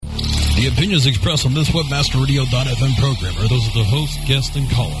The opinions expressed on this WebmasterRadio.fm program are those of the host, guests, and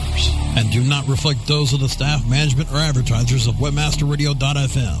callers, and do not reflect those of the staff, management, or advertisers of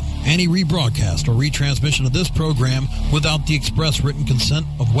WebmasterRadio.fm. Any rebroadcast or retransmission of this program without the express written consent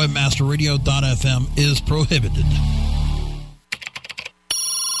of WebmasterRadio.fm is prohibited.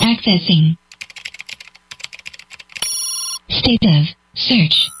 Accessing. State of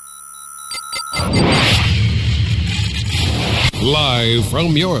search. Live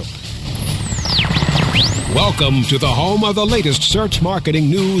from Europe. Welcome to the home of the latest search marketing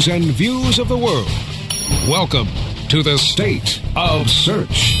news and views of the world. Welcome to the State of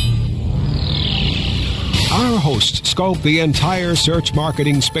Search. Our hosts scope the entire search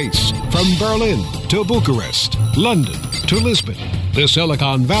marketing space, from Berlin to Bucharest, London to Lisbon, the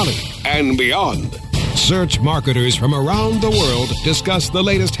Silicon Valley, and beyond. Search marketers from around the world discuss the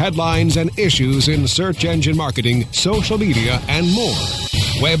latest headlines and issues in search engine marketing, social media, and more.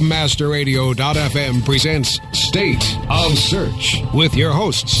 WebmasterRadio.fm presents State of Search with your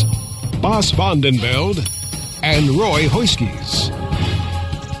hosts, Bas Vandenveld and Roy Huiskes.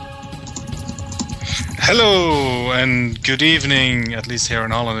 Hello and good evening, at least here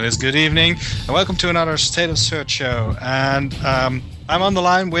in Holland it is good evening, and welcome to another State of Search show. And I'm on the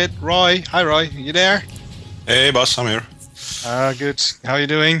line with Roy. Hi Roy, you there? Hey Bas, I'm here. Good. How are you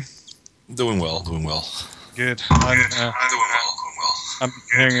doing? Doing well. Good. I'm doing well. I'm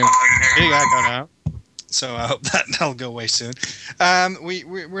hearing a big echo now, so I hope that'll go away soon.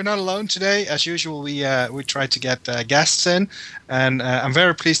 We're not alone today. As usual, we try to get guests in, and I'm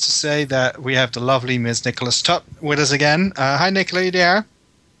very pleased to say that we have the lovely Ms. Nicola Stott with us again. Hi Nicola, you there?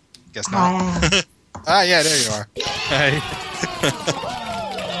 Guess not. Yeah, there you are. Hey.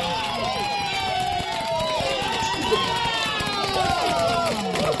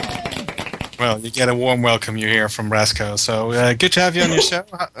 Well, you get a warm welcome you hear from Rasco. So good to have you on your show.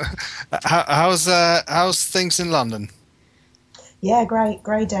 How's things in London? Yeah, great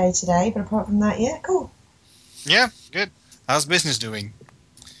day today. But apart from that, yeah, cool. Yeah, good. How's business doing?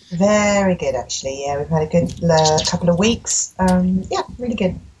 Very good, actually. Yeah, we've had a good couple of weeks. Yeah, really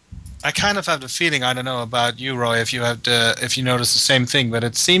good. I kind of have the feeling, I don't know about you, Roy, if you notice the same thing, but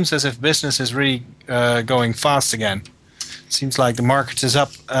it seems as if business is really going fast again. Seems like the market is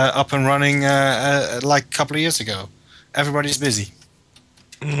up and running like a couple of years ago. Everybody's busy.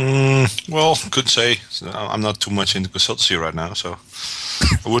 Well, could say. I'm not too much into consultancy right now, so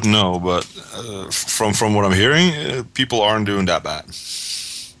I wouldn't know. But from what I'm hearing, people aren't doing that bad,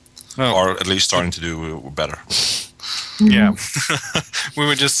 or at least starting to do better. Yeah, we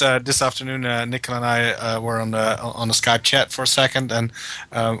were just this afternoon. Nicola and I were on a Skype chat for a second, and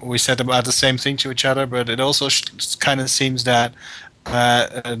we said about the same thing to each other. But it also kind of seems that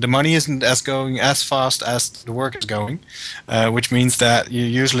the money isn't going as fast as the work is going, which means that you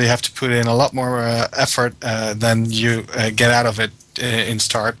usually have to put in a lot more effort than you get out of it in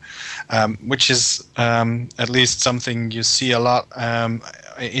start, which is at least something you see a lot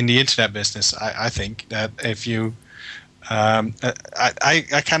in the internet business. I think that if you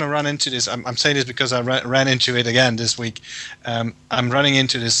I kind of run into this. I'm saying this because I ran into it again this week. I'm running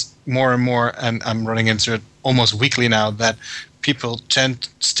into this more and more, and I'm running into it almost weekly now, that people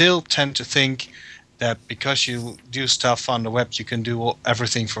still tend to think that because you do stuff on the web, you can do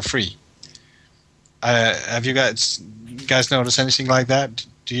everything for free. Have you guys noticed anything like that?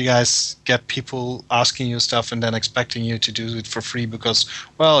 Do you guys get people asking you stuff and then expecting you to do it for free because,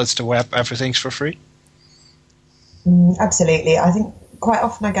 well, it's the web, everything's for free? Absolutely. I think quite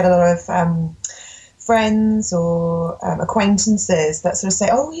often I get a lot of friends or acquaintances that sort of say,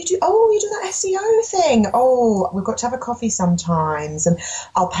 "Oh, you do that SEO thing. Oh, we've got to have a coffee sometimes, and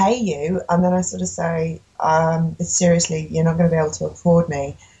I'll pay you." And then I sort of say, "Seriously, you're not going to be able to afford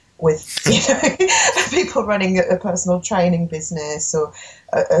me." With people running a personal training business or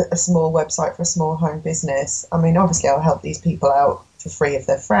a small website for a small home business. I mean, obviously, I'll help these people out for free if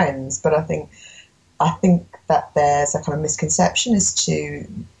they're friends, but I think that there's a kind of misconception as to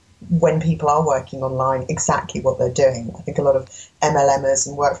when people are working online exactly what they're doing. I think a lot of MLMers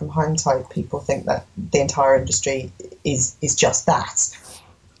and work from home type people think that the entire industry is just that.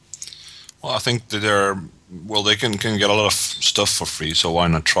 Well, I think that they can get a lot of stuff for free, so why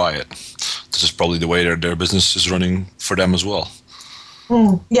not try it? This is probably the way their business is running for them as well.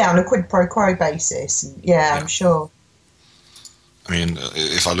 Yeah, on a quid pro quo basis. Yeah, I'm sure. I mean,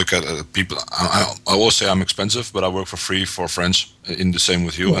 if I look at people, I always say I'm expensive, but I work for free for friends in the same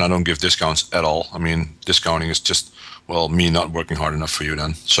with you, and I don't give discounts at all. I mean, discounting is just, well, me not working hard enough for you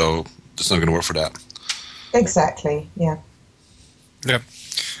then. So it's not going to work for that. Exactly, yeah. Yep.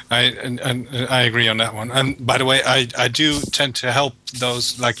 I agree on that one. And by the way, I do tend to help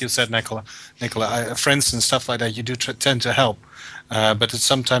those, like you said, Nicola, friends and stuff like that. You do tend to help, but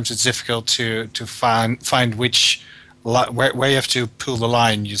sometimes it's difficult to find which where you have to pull the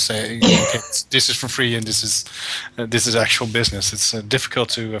line. You say, okay, this is for free and this is actual business. It's difficult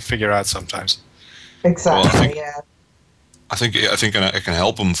to figure out sometimes. Exactly. Well, I think I can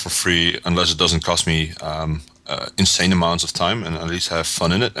help them for free unless it doesn't cost me insane amounts of time and at least have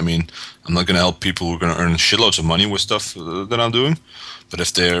fun in it. I mean, I'm not going to help people who are going to earn shitloads of money with stuff that I'm doing. But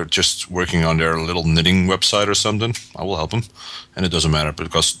if they're just working on their little knitting website or something, I will help them. And it doesn't matter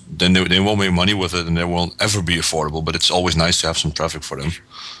because then they won't make money with it and they won't ever be affordable. But it's always nice to have some traffic for them.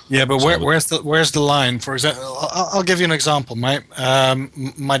 Yeah, but where's the line? For example, I'll give you an example.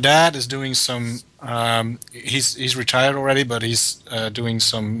 My dad is doing some. He's retired already, but he's doing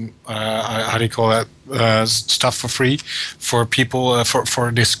some how do you call that stuff for free for people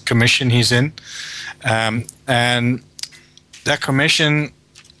for this commission he's in, and that commission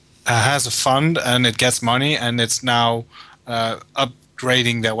has a fund and it gets money and it's now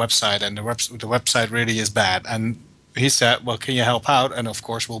upgrading their website and the website really is bad. And he said, well, can you help out? And of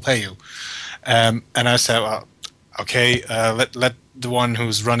course we'll pay you. And I said, well, okay, let the one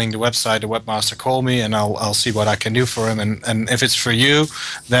who's running the website, the webmaster, call me and I'll see what I can do for him. And if it's for you,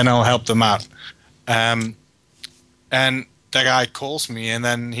 then I'll help them out. And the guy calls me and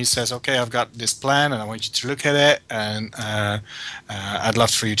then he says, okay, I've got this plan and I want you to look at it and I'd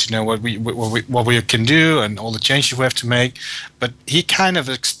love for you to know what we can do and all the changes we have to make. But he kind of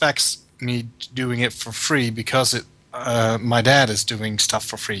expects me doing it for free because my dad is doing stuff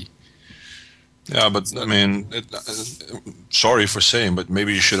for free. Yeah, but I mean, sorry for saying, but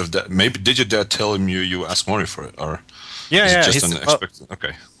maybe you should have. Maybe did your dad tell him you asked money for it, or just an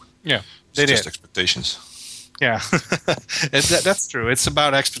okay? Yeah, they did. Just expectations. Yeah, that's true. It's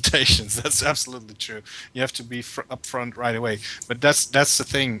about expectations. That's absolutely true. You have to be upfront right away. But that's the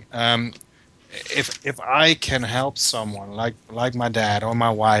thing. If I can help someone like my dad or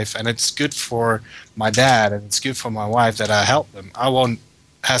my wife, and it's good for my dad and it's good for my wife that I help them, I won't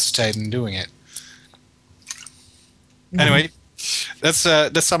hesitate in doing it. Anyway, that's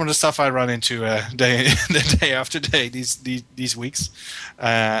some of the stuff I run into day after day these weeks,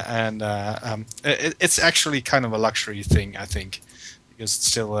 and it's actually kind of a luxury thing, I think, because it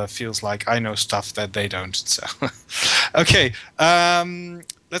still feels like I know stuff that they don't. So, okay,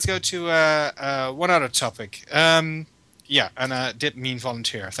 let's go to one other topic. Yeah, and I did mean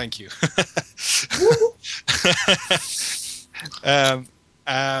volunteer. Thank you.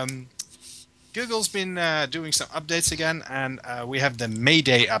 Google's been doing some updates again, and we have the May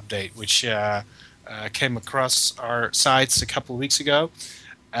Day update, which came across our sites a couple of weeks ago.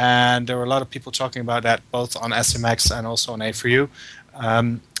 And there were a lot of people talking about that, both on SMX and also on A4U.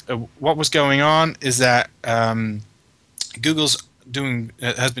 What was going on is that Google's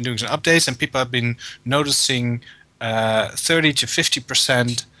has been doing some updates, and people have been noticing 30 to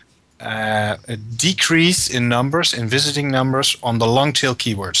 50% a decrease in numbers, in visiting numbers on the long tail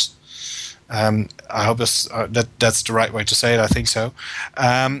keywords. I hope that's the right way to say it. I think so.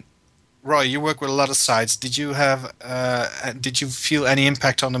 Roy, you work with a lot of sites. Did you feel any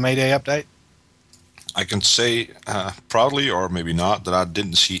impact on the May Day update? I can say proudly, or maybe not, that I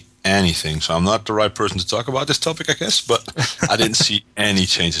didn't see anything. So I'm not the right person to talk about this topic, I guess. But I didn't see any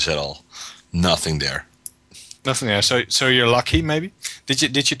changes at all. Nothing there. Nothing there. So you're lucky, maybe.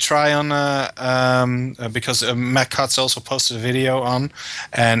 Did you try on because Matt Cutts also posted a video on,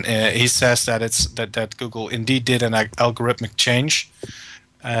 and he says that that Google indeed did an algorithmic change,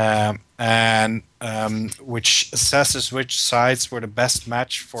 and which assesses which sites were the best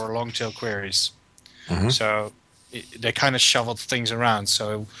match for long tail queries. Mm-hmm. So they kind of shoveled things around.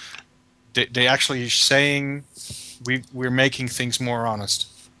 So they actually saying we're making things more honest,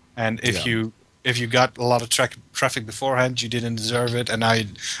 and if you got a lot of traffic beforehand, you didn't deserve it, and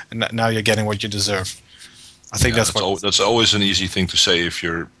now you're getting what you deserve. I think that's always an easy thing to say if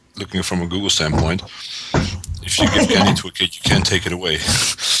you're looking from a Google standpoint. If you give candy to a kid, you can't take it away.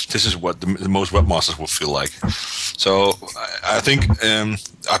 This is what the most webmasters will feel like. So I think,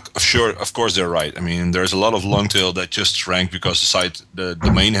 sure, of course they're right. I mean, there's a lot of long tail that just ranked because the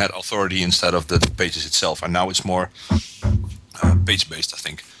domain had authority instead of the pages itself, and now it's more page-based, I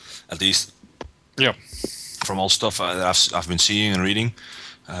think, at least. Yeah. From all stuff I've been seeing and reading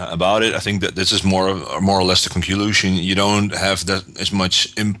about it, I think that this is more or less the conclusion. You don't have that as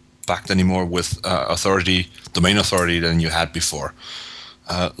much impact anymore with domain authority than you had before.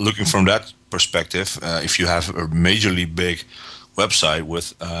 Looking from that perspective, if you have a majorly big website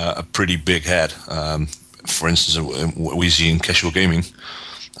with a pretty big head, for instance, what we see in casual gaming,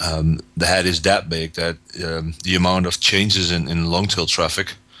 the head is that big that the amount of changes in long tail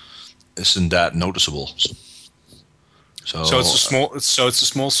traffic isn't that noticeable. So it's a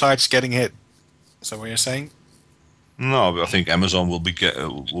small sites getting hit. Is that what you're saying? No, I think Amazon will be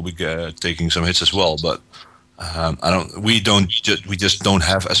taking some hits as well, but we just don't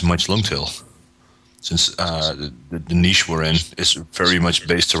have as much long tail, since the niche we're in is very much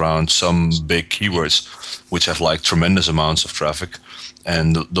based around some big keywords which have like tremendous amounts of traffic,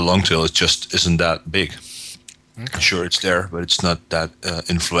 and the long tail just isn't that big. Okay. Sure, it's there, but it's not that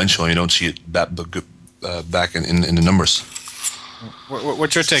influential. You don't see it that back in the numbers.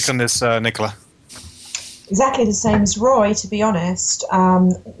 What's your take on this, Nicola? Exactly the same as Roy, to be honest.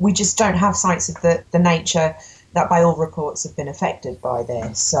 We just don't have sites of the nature that by all reports have been affected by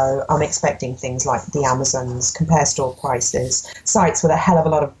this. So I'm expecting things like the Amazons, compare store prices, sites with a hell of a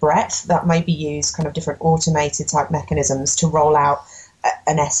lot of breadth that maybe use kind of different automated type mechanisms to roll out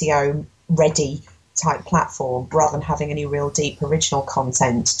an SEO ready type platform rather than having any real deep original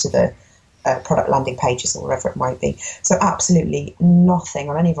content to the product landing pages or wherever it might be. So absolutely nothing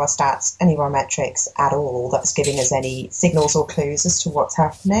on any of our stats, any of our metrics at all that's giving us any signals or clues as to what's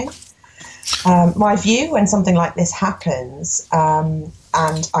happening. My view when something like this happens, and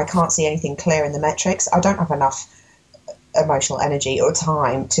I can't see anything clear in the metrics, I don't have enough emotional energy or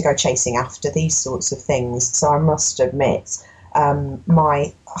time to go chasing after these sorts of things. So I must admit,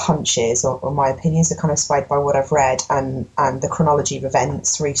 my hunches or my opinions are kind of swayed by what I've read and the chronology of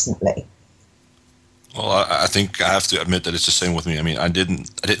events recently. Well, I think I have to admit that it's the same with me. I mean, I didn't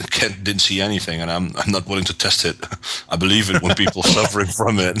see anything, and I'm not willing to test it. I believe it when people are suffering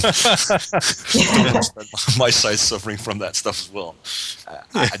from it. My site's suffering from that stuff as well.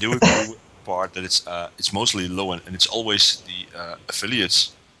 I do agree with the part that it's mostly low, and it's always the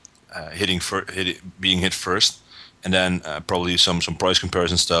affiliates being hit first, and then probably some price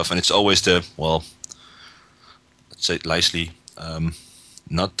comparison stuff, and it's always the, well, let's say it nicely,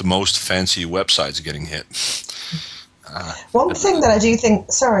 not the most fancy websites getting hit. One thing that I do think,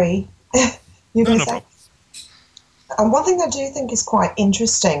 sorry, you're going to say? One thing that I do think is quite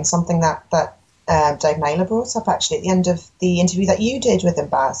interesting, something that Dave Naylor brought up actually at the end of the interview that you did with him,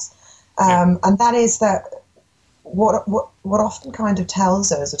 Baz, and that is that what often kind of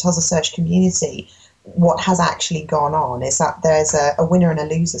tells us, or tells the search community, what has actually gone on is that there's a winner and a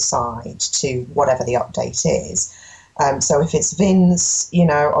loser side to whatever the update is. So if it's VINs,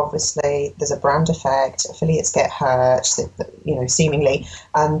 obviously there's a brand effect, affiliates get hurt, seemingly,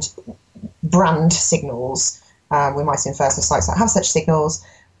 and brand signals, we might see in first sites that have such signals,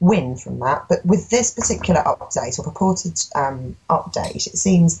 win from that. But with this particular update, or purported update, it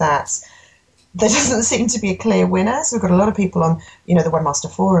seems that there doesn't seem to be a clear winner. So we've got a lot of people on, the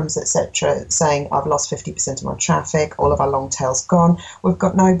Webmaster forums, etc., saying, I've lost 50% of my traffic, all of our long tail's gone. We've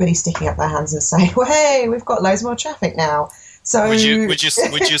got nobody sticking up their hands and saying, well, hey, we've got loads more traffic now. So would you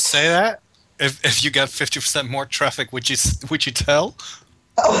say that? If you got 50% more traffic, would you tell?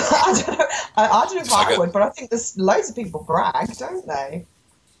 Oh, I don't know. I don't know if I would, but I think there's loads of people brag, don't they?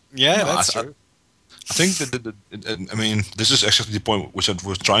 Yeah, that's true. I think that this is actually the point which I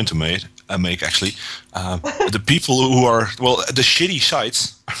was trying to make actually. The people who are, the shitty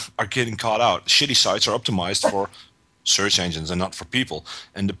sites are getting caught out. Shitty sites are optimized for search engines and not for people.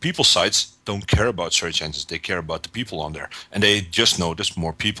 And the people sites don't care about search engines. They care about the people on there. And they just notice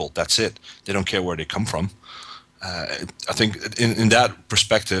more people. That's it. They don't care where they come from. I think in that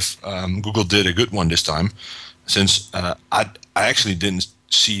perspective, Google did a good one this time, since I actually didn't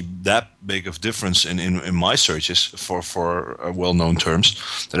see that big of difference in my searches for well-known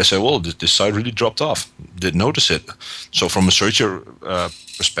terms, that I say, well, this site really dropped off. Didn't notice it. So from a searcher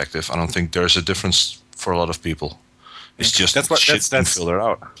perspective, I don't think there's a difference for a lot of people. It's just shit can filter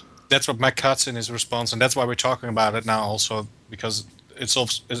out. That's what Matt cuts in his response, and that's why we're talking about it now also, because it's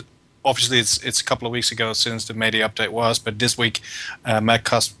obviously it's a couple of weeks ago since the Mayday update was, but this week Matt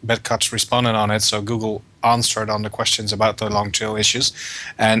Cutts responded on it, so Google answered on the questions about the long tail issues,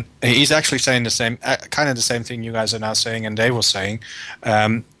 and he's actually saying the same thing you guys are now saying, and Dave was saying,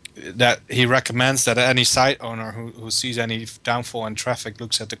 that he recommends that any site owner who sees any downfall in traffic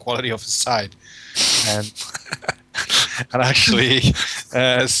looks at the quality of his site, and actually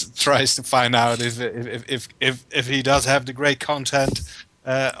tries to find out if he does have the great content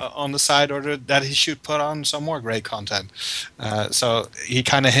on the site, or that he should put on some more great content. So he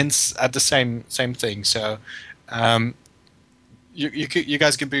kind of hints at the same thing. So you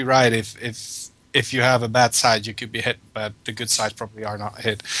guys could be right. If you have a bad site, you could be hit, but the good sites probably are not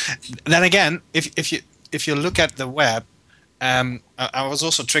hit. Then again, if you look at the web, I was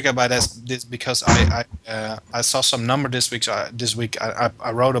also triggered by this because I saw some number this week.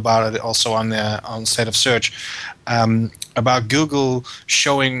 I wrote about it also on State of Search about Google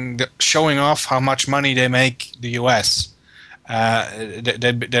showing off how much money they make the U.S.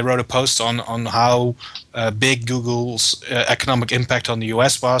 They wrote a post on how big Google's economic impact on the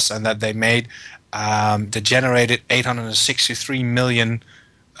U.S. was, and that they generated $863 million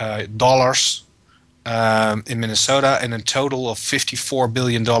in Minnesota, and a total of $54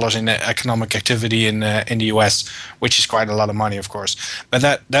 billion in economic activity in the U.S., which is quite a lot of money, of course. But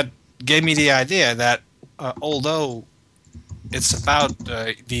that gave me the idea that although it's about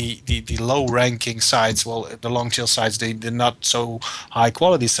the low-ranking sites, well, the long-tail sites, the not so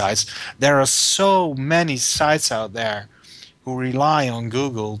high-quality sites, there are so many sites out there who rely on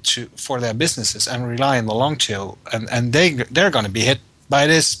Google for their businesses and rely on the long-tail, and they're going to be hit by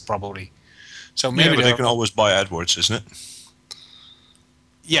this probably. So maybe but they can always buy AdWords, isn't it?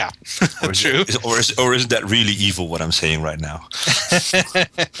 Yeah, true. Or is that really evil what I'm saying right now?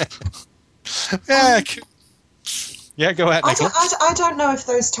 Yeah, go ahead, Nicola. I don't know if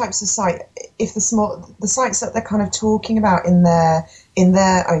those types of sites, if the sites that they're kind of talking about in their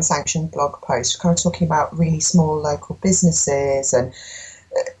own sanctioned blog post, kind of talking about really small local businesses and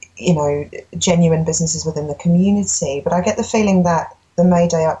genuine businesses within the community. But I get the feeling that the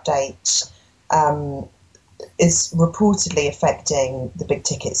Mayday update is reportedly affecting the big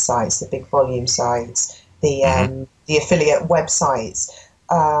ticket sites, the big volume sites, the affiliate websites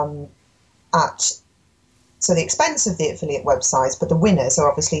so the expense of the affiliate websites, but the winners are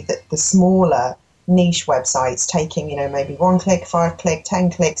obviously the smaller niche websites taking, maybe 1 click, 5 click,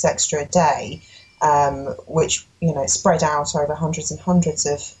 10 clicks extra a day, which, spread out over hundreds and hundreds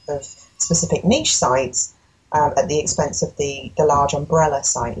of specific niche sites at the expense of the large umbrella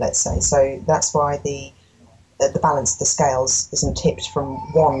site, let's say. So that's why the balance of the scales isn't tipped from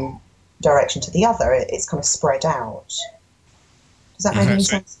one direction to the other. It's kind of spread out. Does that make any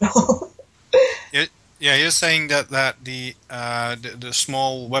sense at all? Yeah, you're saying that the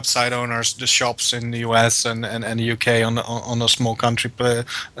small website owners, the shops in the US and the UK on the small country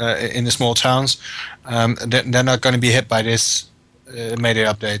in the small towns, they're not going to be hit by this Mayday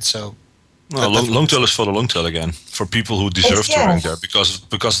update. So, long tail is for the long tail again, for people who deserve to rank there because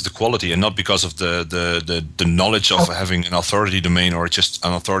of the quality and not because of the knowledge of having an authority domain or just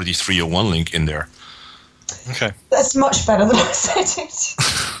an authority 301 link in there. Okay, that's much better than I said it.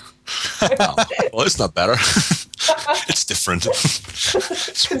 Well, it's not better. It's different.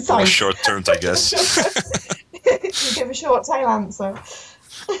 It's more short-term, I guess. You give a short tail answer.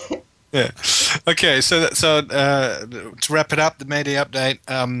 Yeah. Okay. So to wrap it up, the Mayday update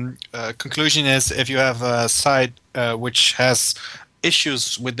conclusion is: if you have a site which has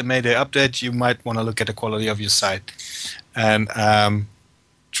issues with the Mayday update, you might want to look at the quality of your site and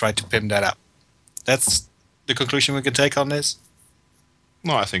try to pimp that up. That's the conclusion we can take on this.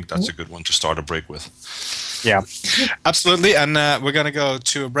 No, I think that's a good one to start a break with. Yeah, absolutely. And we're going to go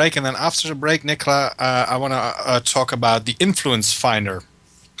to a break. And then after the break, Nicola, I want to talk about the Influence Finder.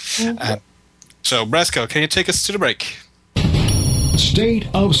 So, Brasco, can you take us to the break? State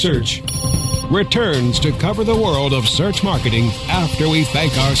of Search returns to cover the world of search marketing after we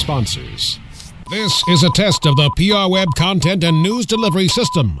thank our sponsors. This is a test of the PR Web content and news delivery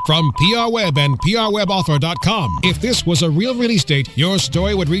system from PR Web and PRWebAuthor.com. If this was a real release date, your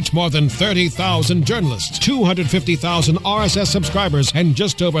story would reach more than 30,000 journalists, 250,000 RSS subscribers, and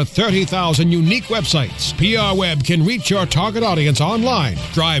just over 30,000 unique websites. PR Web can reach your target audience online,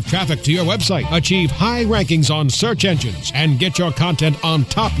 drive traffic to your website, achieve high rankings on search engines, and get your content on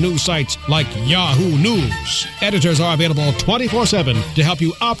top news sites like Yahoo News. Editors are available 24/7 to help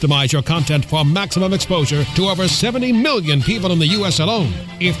you optimize your content for maximum exposure to over 70 million people in the U.S. alone.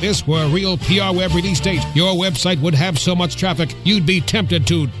 If this were a real PR Web release date, your website would have so much traffic, you'd be tempted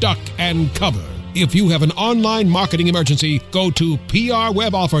to duck and cover. If you have an online marketing emergency, go to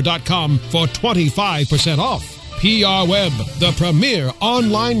PRWebOffer.com for 25% off. PR Web, the premier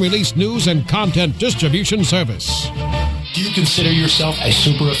online release news and content distribution service. Do you consider yourself a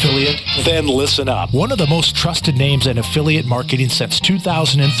super affiliate? Then listen up. One of the most trusted names in affiliate marketing since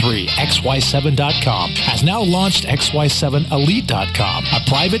 2003, XY7.com, has now launched XY7Elite.com, a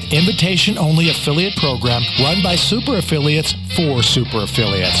private invitation-only affiliate program run by super affiliates for super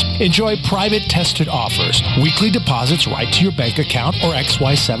affiliates. Enjoy private tested offers, weekly deposits right to your bank account or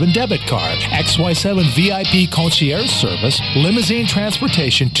XY7 debit card, XY7 VIP concierge service, limousine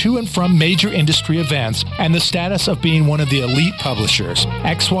transportation to and from major industry events, and the status of being one of the elite publishers.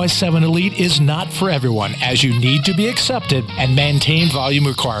 XY7 Elite is not for everyone, as you need to be accepted and maintain volume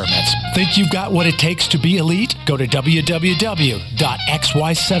requirements. Think you've got what it takes to be elite? Go to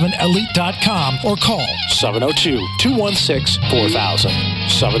www.xy7elite.com or call 702-216-4000.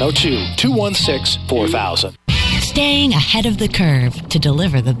 702-216-4000. Staying ahead of the curve to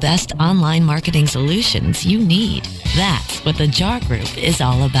deliver the best online marketing solutions you need. That's what the JAR Group is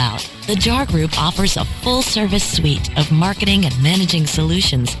all about. The JAR Group offers a full-service suite of marketing and managing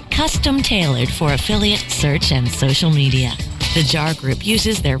solutions custom-tailored for affiliate, search, and social media. The JAR Group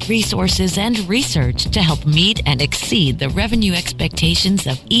uses their resources and research to help meet and exceed the revenue expectations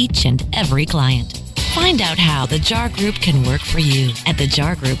of each and every client. Find out how the JAR Group can work for you at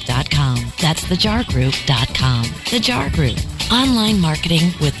thejargroup.com. That's thejargroup.com. The JAR Group. Online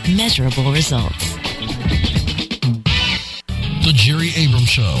marketing with measurable results. The Jerry Abrams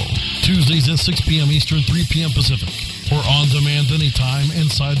Show. Tuesdays at 6 p.m. Eastern, 3 p.m. Pacific. Or on demand anytime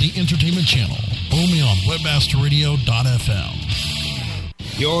inside the Entertainment Channel. Only on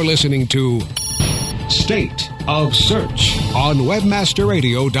webmasterradio.fm. You're listening to State of Search on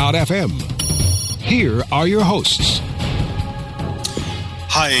webmasterradio.fm. Here are your hosts.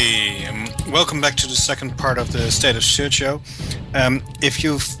 Hi, welcome back to the second part of the State of Search show. If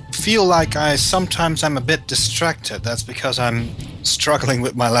you feel like sometimes I'm a bit distracted, that's because I'm struggling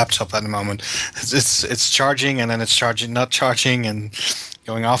with my laptop at the moment. It's charging and then it's not charging and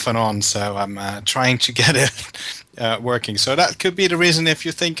going off and on. So I'm trying to get it working. So that could be the reason if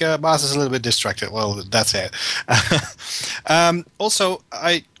you think Bas is a little bit distracted. Well, that's it. Also,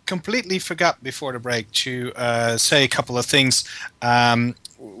 I completely forgot before the break to say a couple of things.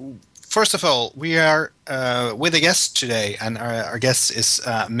 First of all, we are with a guest today, and our guest is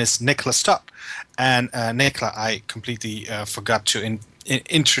Miss Nicola Stott. And Nicola, I completely forgot to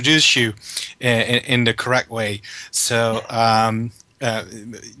introduce you in the correct way. So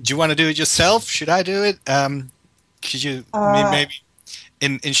do you want to do it yourself? Should I do it? Could you maybe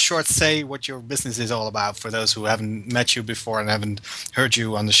in short say what your business is all about for those who haven't met you before and haven't heard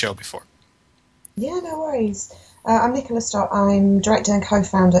you on the show before? Yeah, no worries. I'm Nicola Stott. I'm director and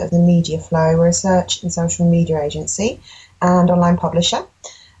co-founder of the Media Flow. We're a search and social media agency and online publisher.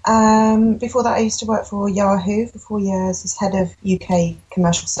 Before that, I used to work for Yahoo for 4 years as head of UK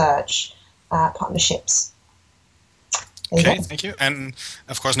commercial search partnerships. Okay, thank you. And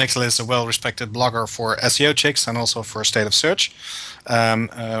of course, Nicola is a well-respected blogger for SEO Chicks and also for State of Search,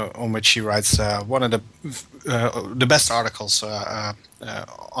 on which she writes one of the best articles on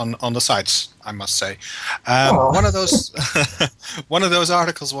the sites, I must say. One of those one of those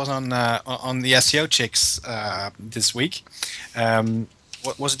articles was on the SEO Chicks this week.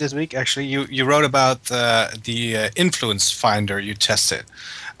 What was it this week? Actually, you wrote about the influence finder you tested.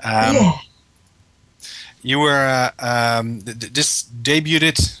 Yeah. You were this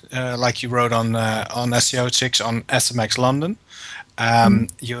debuted like you wrote on SEO Chicks on SMX London.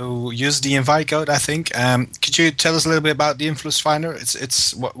 You used the invite code, I think. Could you tell us a little bit about the Influence Finder?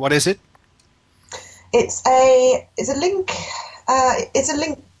 It's what is it? It's a link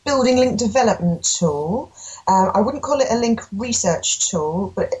building, link development tool. I wouldn't call it a link research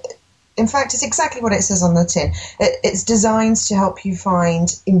tool, but in fact, it's exactly what it says on the tin. It's designed to help you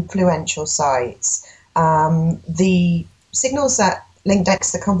find influential sites. The signals that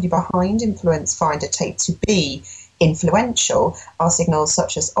LinkDex, the company behind Influence Finder, take to be influential are signals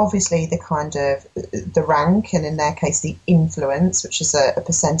such as obviously the kind of the rank, and in their case the influence, which is a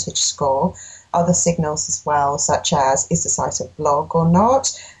percentage score. Other signals as well, such as is the site a blog or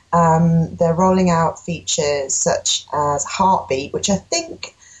not. They're rolling out features such as Heartbeat, which I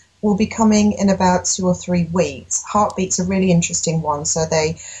think will be coming in about 2 or 3 weeks. Heartbeat's a really interesting one. So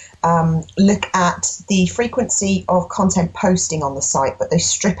they look at the frequency of content posting on the site, but they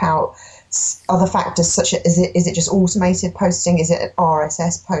strip out other factors such as is it just automated posting, is it an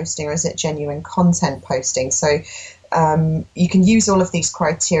RSS posting, or is it genuine content posting? So you can use all of these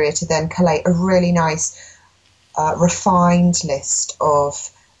criteria to then collate a really nice refined list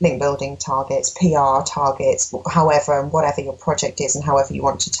of link building targets, PR targets, however and whatever your project is and however you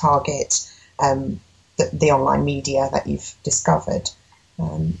want to target the online media that you've discovered.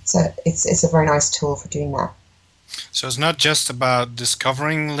 So it's a very nice tool for doing that. So it's not just about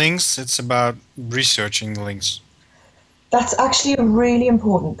discovering links, it's about researching links. That's actually a really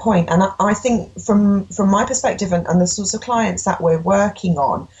important point. And I think from my perspective and the sorts of clients that we're working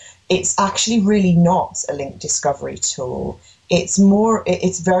on, it's actually really not a link discovery tool. It's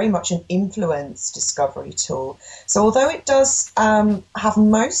very much an influence discovery tool. So although it does have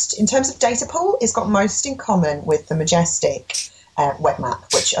most, in terms of data pool, it's got most in common with the Majestic web map,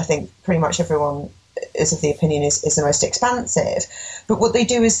 which I think pretty much everyone is of the opinion is the most expansive. But what they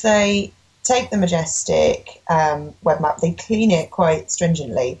do is they take the Majestic web map, they clean it quite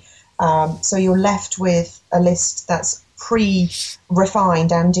stringently. So you're left with a list that's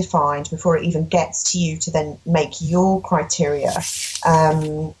pre-refined and defined before it even gets to you to then make your criteria,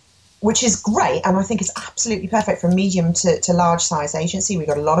 which is great. And I think it's absolutely perfect for a medium to large size agency. We've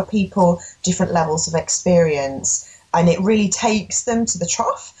got a lot of people, different levels of experience, and it really takes them to the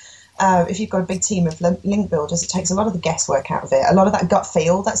trough. If you've got a big team of link builders, it takes a lot of the guesswork out of it, a lot of that gut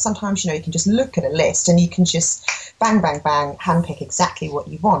feel that sometimes, you can just look at a list and you can just bang, bang, bang, handpick exactly what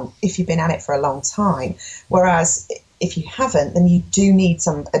you want if you've been at it for a long time. Whereas if you haven't, then you do need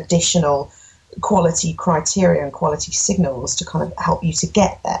some additional quality criteria and quality signals to kind of help you to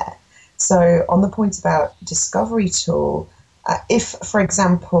get there. So on the point about discovery tool, if, for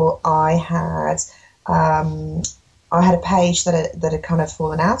example, I had a page that had kind of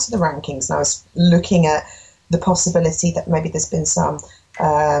fallen out of the rankings, and I was looking at the possibility that maybe there's been some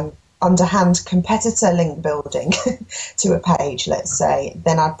underhand competitor link building to a page, let's say,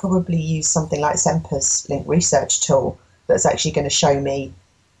 then I'd probably use something like Semper's link research tool that's actually going to show me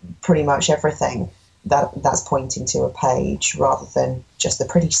pretty much everything that's pointing to a page rather than just the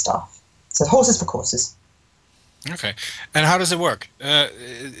pretty stuff. So horses for courses. Okay. And how does it work?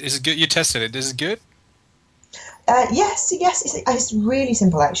 Is it good? You tested it. Is it good? Yes. It's really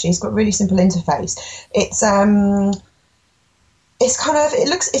simple, actually. It's got a really simple interface. It's kind of,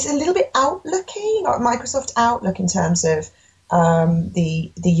 it's a little bit Outlooky, like Microsoft Outlook in terms of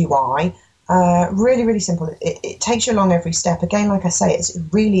the UI. Really, really simple. It takes you along every step. Again, like I say, it's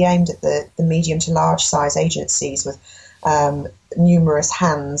really aimed at the medium to large size agencies with numerous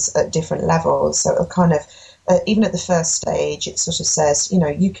hands at different levels. So it'll kind of, even at the first stage, it sort of says,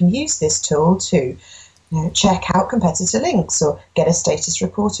 you can use this tool to check out competitor links or get a status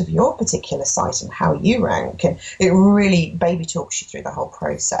report of your particular site and how you rank. And it really baby talks you through the whole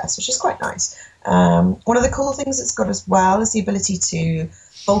process, which is quite nice. One of the cool things it's got as well is the ability to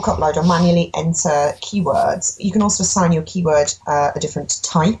bulk upload or manually enter keywords. You can also assign your keyword a different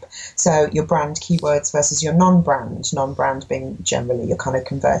type. So your brand keywords versus your non-brand being generally you're kind of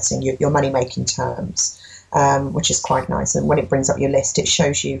converting your money-making terms, which is quite nice. And when it brings up your list, it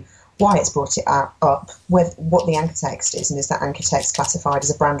shows you why it's brought it up, with what the anchor text is, and is that anchor text classified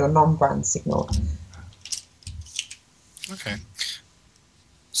as a brand or non-brand signal. Okay.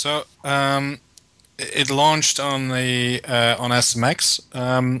 So it launched on the on SMX.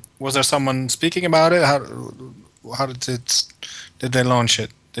 Was there someone speaking about it? How did they launch it?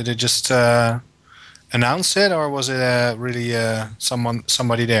 Did they just announce it, or was it really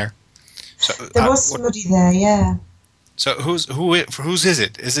somebody there? So, there was somebody there, yeah. So whose is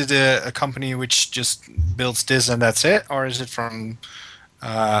it? Is it a company which just builds this and that's it, or is it from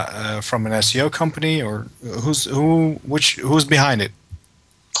an SEO company, or who's behind it?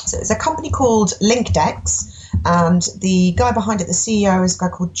 So it's a company called LinkDex, and the guy behind it, the CEO, is a guy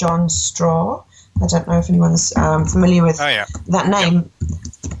called John Straw. I don't know if anyone's familiar with that name.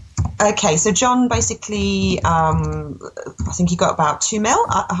 Yep. Okay, so John basically, I think he got about 2 mil.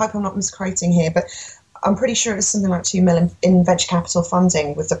 I hope I'm not misquoting here, but I'm pretty sure it was something like 2 million in venture capital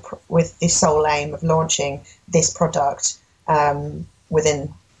funding with the sole aim of launching this product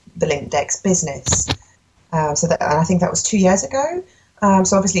within the LinkDex business. And I think that was 2 years ago.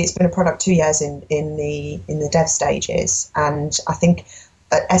 So obviously it's been a product 2 years in the dev stages, and I think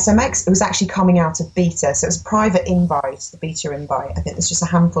at SMX it was actually coming out of beta, so it was a private invite, the beta invite. I think there's just a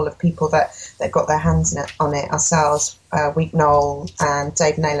handful of people that got their hands on it. Ourselves, Week Knoll and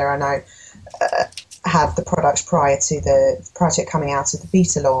Dave Naylor, I know, had the product prior to it coming out of the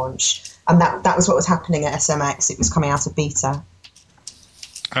beta launch, and that was what was happening at SMX. It was coming out of beta.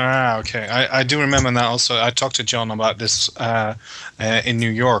 Okay. I do remember that also. I talked to John about this in New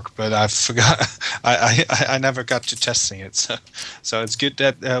York, but I forgot. I never got to testing it. So it's good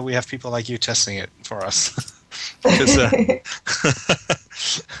that we have people like you testing it for us.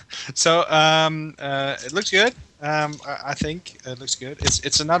 So it looks good. I think it looks good.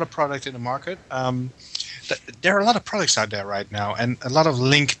 It's another product in the market. There are a lot of products out there right now, and a lot of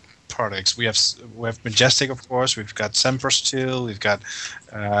link products. We have Majestic, of course. We've got Semper's tool. We've got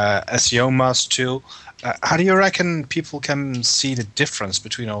SEO Must tool. How do you reckon people can see the difference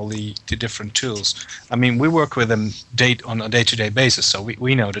between all the different tools? I mean, we work with them on a day-to-day basis, so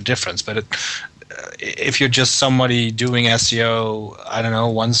we know the difference. But if you're just somebody doing SEO, I don't know,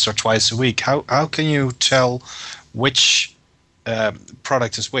 once or twice a week, how can you tell which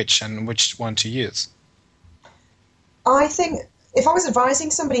product is which and which one to use? I think if I was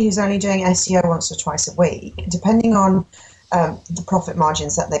advising somebody who's only doing SEO once or twice a week, depending on the profit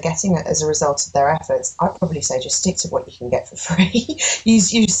margins that they're getting as a result of their efforts, I'd probably say just stick to what you can get for free.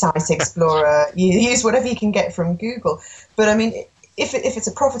 use Site Explorer, use whatever you can get from Google. But I mean, if it's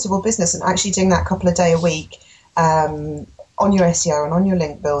a profitable business and actually doing that couple of day a week on your SEO and on your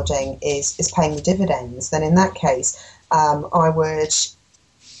link building is paying the dividends, then in that case, I would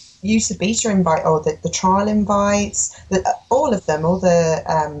use the beta invite or the trial invites. All of them, all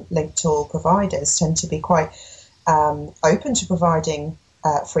the link tool providers tend to be quite open to providing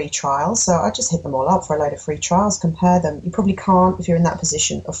free trials. So I just hit them all up for a load of free trials, compare them. You probably can't, if you're in that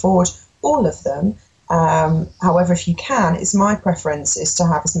position, afford all of them. However, if you can, it's my preference is to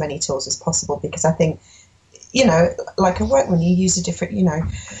have as many tools as possible, because I think, like a workman, you use a different,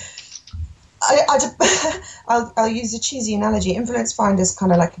 I'll use a cheesy analogy. Influence Finder is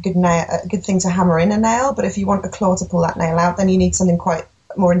kind of like a good thing to hammer in a nail, but if you want a claw to pull that nail out, then you need something quite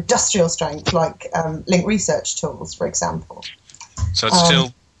more industrial strength, like link research tools, for example. So it's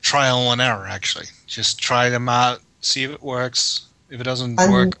still trial and error, actually. Just try them out, see if it works. If it doesn't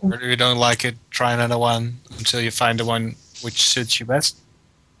work or if you don't like it, try another one until you find the one which suits you best.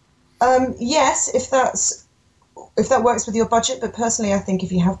 Yes, if that works with your budget, but personally I think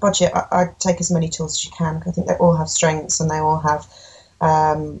if you have budget, I'd take as many tools as you can, because I think they all have strengths and they all have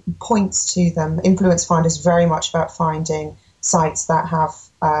points to them. Influence Finder is very much about finding sites that have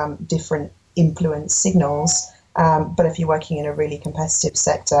different influence signals, but if you're working in a really competitive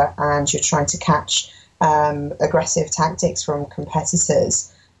sector and you're trying to catch aggressive tactics from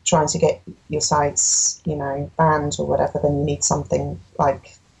competitors, trying to get your sites, banned or whatever, then you need something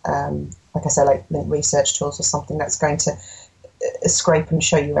like I say, like link research tools or something that's going to scrape and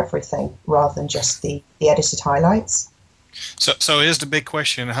show you everything rather than just the edited highlights. So here's the big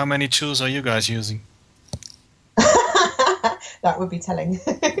question: how many tools are you guys using? That would be telling.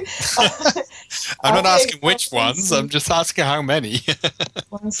 I'm not asking which ones. I'm just asking how many.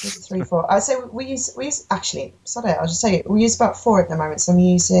 1, 2, 3, 4. I'd say we use actually. Sorry, I'll just tell you. We use about 4 at the moment. So I'm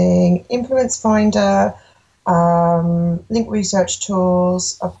using Influence Finder, link research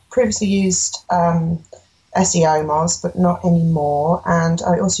tools. I've previously used SEO Moz, but not anymore. And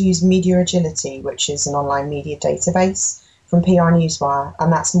I also use Media Agility, which is an online media database from PR Newswire,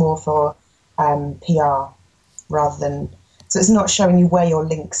 and that's more for PR rather than. So it's not showing you where your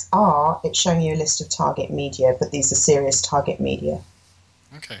links are, it's showing you a list of target media, but these are serious target media.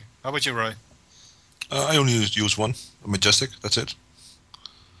 Okay. How about you, Roy? I only use one, Majestic, that's it.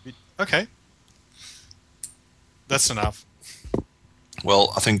 Okay. That's enough.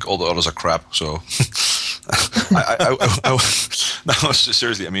 Well, I think all the others are crap, so... No,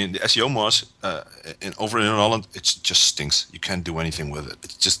 seriously, I mean, the SEO Moz over in Holland, it just stinks. You can't do anything with it.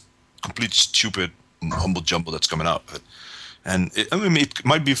 It's just complete stupid humble jumble that's coming out of it. And it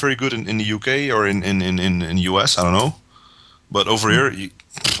might be very good in the UK or in the US, I don't know. But over here,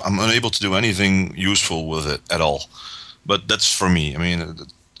 I'm unable to do anything useful with it at all. But that's for me. I mean,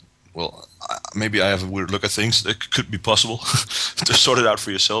 well, maybe I have a weird look at things. It could be possible to sort it out for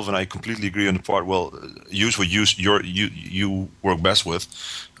yourself. And I completely agree on the part. Well, use what you work best with.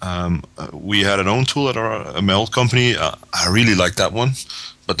 We had an own tool at my old company. I really liked that one.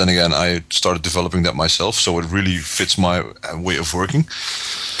 But then again, I started developing that myself, so it really fits my way of working.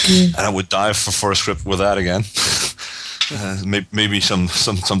 And I would dive for a script with that again. Maybe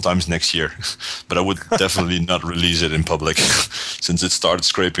sometimes next year. But I would definitely not release it in public, since it started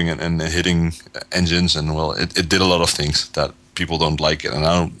scraping and hitting engines, and well, it did a lot of things that people don't like it, and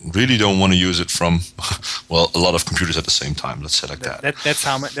I really don't want to use it from a lot of computers at the same time. Let's say like that.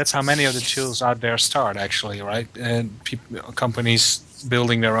 That's how many of the tools out there start, actually, right? And companies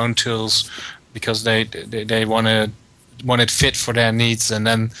building their own tools because they want it fit for their needs, and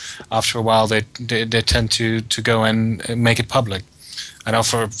then after a while they tend to go and make it public. I know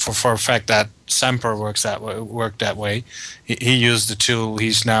for a fact that Samper worked that way. He used the tool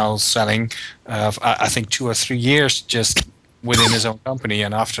he's now selling, I think 2 or 3 years just within his own company,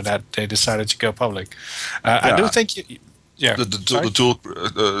 and after that they decided to go public. I do think the tool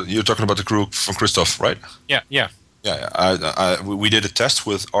you're talking about, the group from Christoph, right? Yeah. We did a test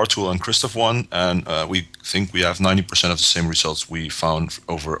with our tool and Christoph one, and we think we have 90% of the same results we found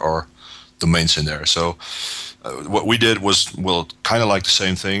over our domains in there. So what we did was, kind of like the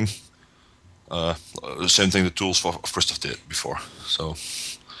same thing the tools of Christoph did before. So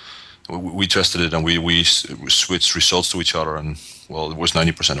we tested it, and we switched results to each other, and it was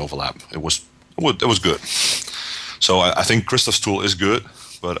 90% overlap. It was good. So I think Christoph's tool is good,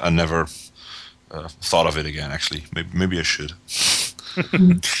 but I never thought of it again. Actually, maybe I should.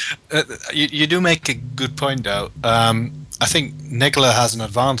 You do make a good point, though. I think Nicola has an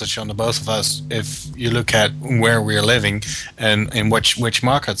advantage on the both of us if you look at where we're living and in which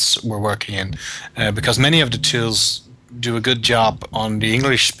markets we're working in, because many of the tools do a good job on the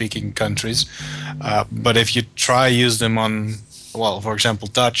English-speaking countries, but if you try use them on, well, for example,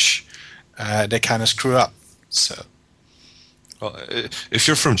 Dutch, they kind of screw up. So. Well, if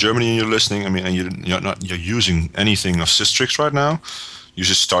you're from Germany and you're listening, I mean, and you're using anything of Systrix right now, you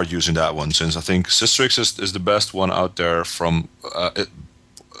should start using that one, since I think Systrix is the best one out there from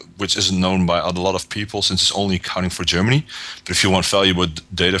which isn't known by a lot of people, since it's only accounting for Germany. But if you want valuable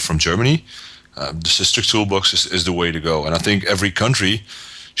data from Germany, the Systrix toolbox is the way to go. And I think every country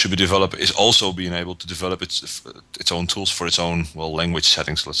should be also being able to develop its own tools for its own language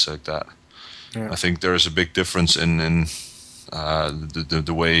settings. Let's say like that. Yeah. I think there is a big difference in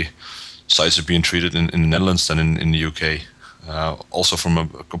the way sites are being treated in the Netherlands than in the UK. Also from a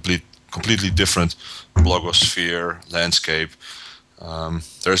completely different blogosphere landscape.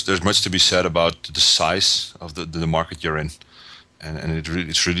 There's much to be said about the size of the market you're in, and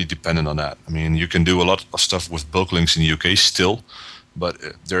it's really dependent on that. I mean, you can do a lot of stuff with bulk links in the UK still, but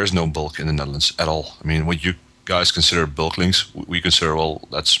there is no bulk in the Netherlands at all. I mean, what you guys consider bulk links, we consider,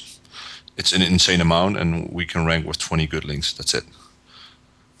 it's an insane amount, and we can rank with 20 good links. That's it,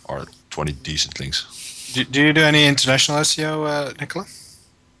 or 20 decent links. Do you do any international SEO, Nicola?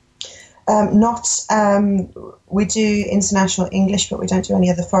 We do international English, but we don't do any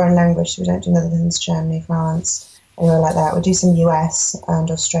other foreign language. We don't do Netherlands, Germany, France, anywhere like that. We do some US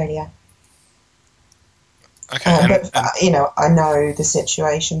and Australia. Okay. I know the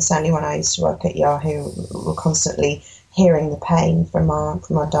situation. Certainly when I used to work at Yahoo, we were constantly hearing the pain from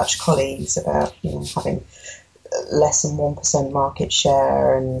our Dutch colleagues about having less than 1% market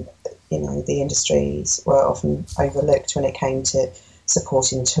share, and the industries were often overlooked when it came to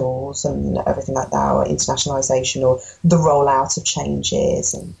supporting tools and everything like that, or internationalization, or the rollout of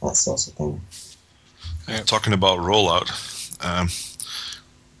changes and that sort of thing. Talking about rollout,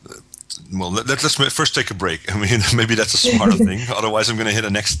 let's first take a break. I mean, maybe that's a smarter thing. Otherwise, I'm going to hit a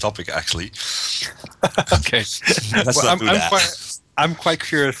next topic, actually. Okay. Let's not do that. I'm quite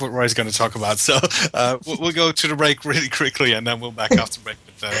curious what Roy's going to talk about, so we'll go to the break really quickly, and then we'll back after break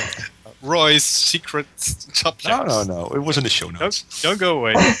with Roy's secret subjects. No. It was in the show notes. Don't go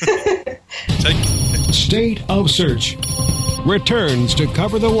away. State of Search returns to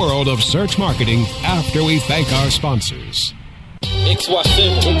cover the world of search marketing after we thank our sponsors.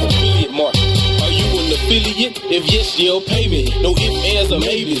 XY7 affiliate market. Are you an affiliate? If yes, you'll pay me. No ifs, ands, or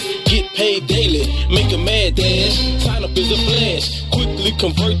maybes. Get paid daily. Make a mad dash. Sign up as a flash. Quickly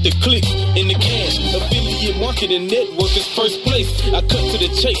convert the clicks into cash. Affiliate marketing network is first place. I cut to the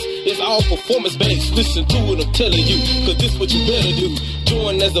chase. It's all performance based. Listen to what I'm telling you, cause this what you better do.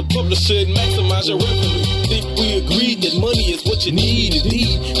 Join as a publisher and maximize your revenue. Think we agreed that money is what you need.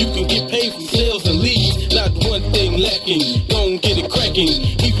 Indeed, you can get paid from sales and leads. Not one thing lacking. Don't get it cracking.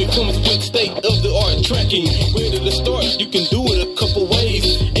 Even comes with state-of-the-art tracking. Where to start? You can do it a couple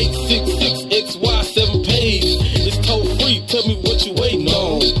ways. 866-XY7 page. It's toll free. Tell me what you waiting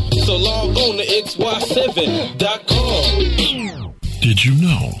on. So log on to xy7.com. Did you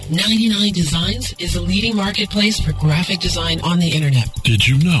know 99 Designs is a leading marketplace for graphic design on the internet? Did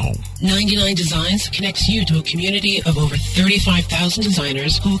you know 99 Designs connects you to a community of over 35,000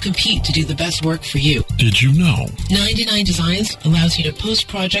 designers who will compete to do the best work for you? Did you know 99 Designs allows you to post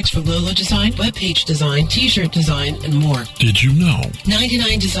projects for logo design, webpage design, t-shirt design, and more? Did you know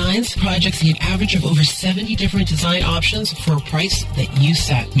 99 Designs projects need an average of over 70 different design options for a price that you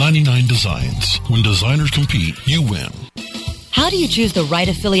set? 99 Designs. When designers compete, you win. How do you choose the right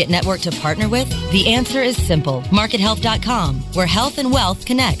affiliate network to partner with? The answer is simple. MarketHealth.com, where health and wealth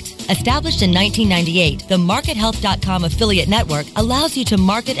connect. Established in 1998, the MarketHealth.com affiliate network allows you to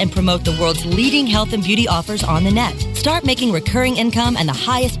market and promote the world's leading health and beauty offers on the net. Start making recurring income and the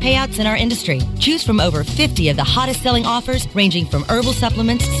highest payouts in our industry. Choose from over 50 of the hottest selling offers, ranging from herbal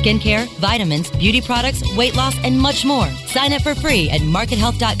supplements, skincare, vitamins, beauty products, weight loss, and much more. Sign up for free at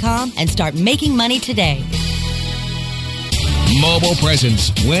MarketHealth.com and start making money today. Mobile presence,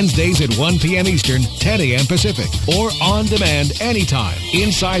 Wednesdays at 1 p.m. Eastern, 10 a.m. Pacific, or on demand anytime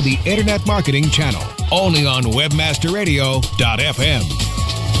inside the Internet Marketing Channel. Only on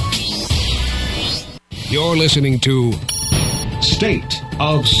WebmasterRadio.fm. You're listening to State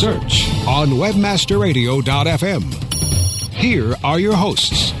of Search on WebmasterRadio.fm. Here are your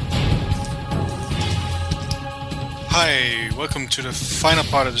hosts. Hi, welcome to the final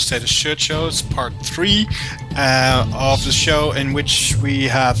part of the State of Shirt Show. It's part 3 of the show, in which we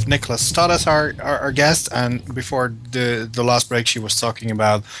have Nicola Stott as our guest. And before the last break, she was talking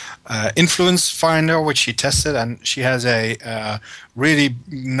about Influence Finder, which she tested, and she has a really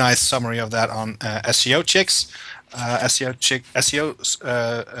nice summary of that on SEO Chicks,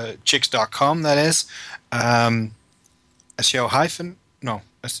 SEOchicks.com. That is SEO hyphen no.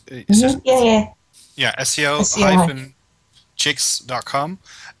 Yeah, SEO-chicks.com,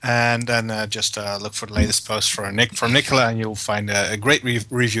 and then just look for the latest post from Nicola, and you'll find a great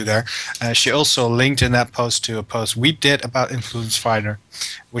review there. She also linked in that post to a post we did about Influence Finder,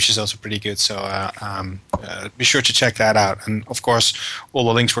 which is also pretty good. So be sure to check that out. And of course, all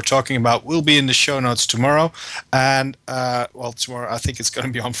the links we're talking about will be in the show notes tomorrow. And tomorrow I think it's going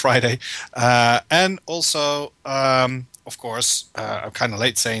to be on Friday, and also. Of course, I'm kind of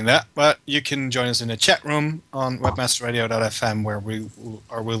late saying that, but you can join us in the chat room on webmasterradio.fm, where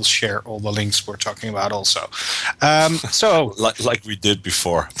we'll share all the links we're talking about also. So like we did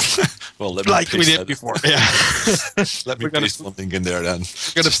before. Well, let me like we did before. Yeah. Let me paste one link in there then.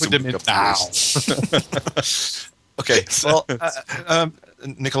 We're going to put them in now. Okay. Well,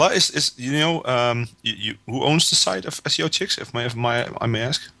 Nicola, is you who owns the site of SEO Chicks? If I may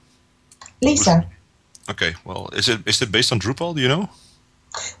ask. Lisa. Okay, well, is it based on Drupal? Do you know?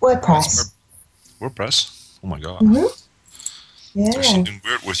 WordPress. WordPress? Oh my god. Mm-hmm. Yeah. There's something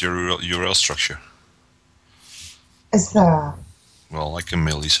weird with your URL structure. Is there? Well, I can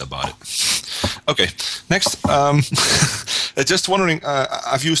mail Lisa about it. Okay, next. Just wondering,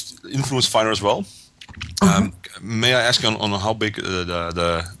 I've used Influence Finder as well. May I ask on how big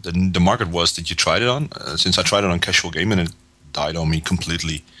the market was that you tried it on? Since I tried it on casual game and it died on me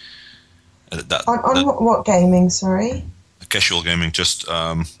completely. What gaming, sorry? Casual gaming, just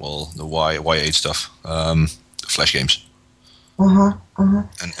the Y8 stuff, Flash games. And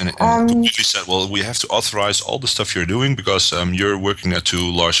it completely said, well, we have to authorize all the stuff you're doing because you're working at too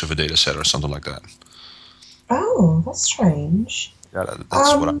large of a data set or something like that. Oh, that's strange. Yeah,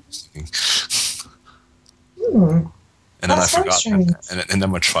 that's what I was thinking. And then I forgot, and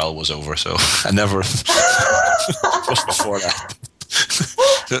then my trial was over, so I never was before that.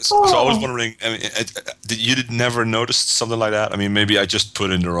 So I was wondering, I mean, you never noticed something like that? I mean, maybe I just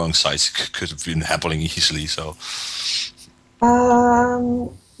put in the wrong sites. Could have been happening easily. So.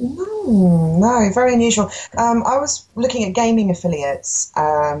 No, very unusual. I was looking at gaming affiliates,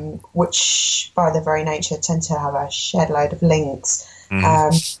 which by their very nature tend to have a shed load of links,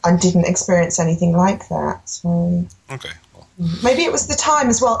 and didn't experience anything like that. So. Okay. Maybe it was the time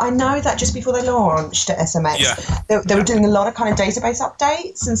as well. I know that just before they launched at SMX, they were doing a lot of kind of database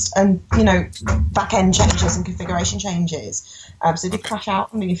updates and back-end changes and configuration changes. So it did crash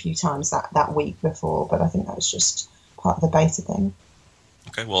out on me a few times that week before, but I think that was just part of the beta thing.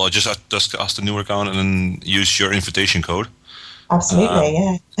 Okay, well, I just ask the new account and then use your invitation code. Absolutely,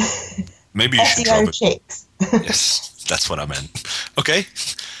 yeah. Maybe you should drop it. Chicks. Yes, that's what I meant. Okay,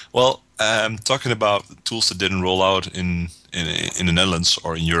 well, talking about tools that didn't roll out in the Netherlands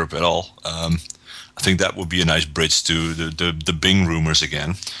or in Europe at all, I think that would be a nice bridge to the Bing rumors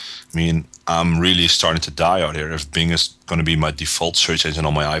again. I mean, I'm really starting to die out here if Bing is going to be my default search engine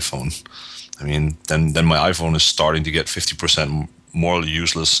on my iPhone. I mean, then my iPhone is starting to get 50% more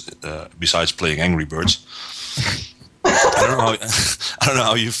useless besides playing Angry Birds. I don't know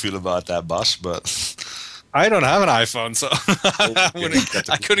how you feel about that, Bas, but I don't have an iPhone, so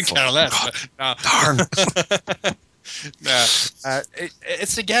I couldn't care less. Darn. No,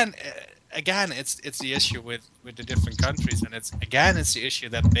 it's again, it's the issue with the different countries, and it's the issue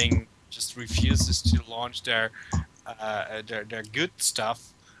that Bing just refuses to launch their good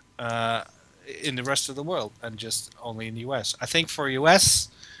stuff in the rest of the world, and just only in the US. I think for US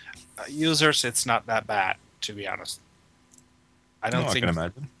users, it's not that bad, to be honest. I can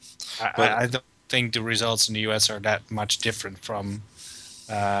imagine. I don't think the results in the US are that much different from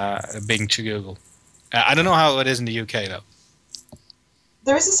Bing to Google. I don't know how it is in the UK though.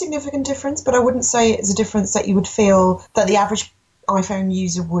 There is a significant difference, but I wouldn't say it's a difference that you would feel that the average iPhone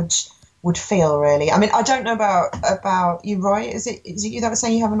user would feel, really. I mean, I don't know about you, Roy. Is it you that was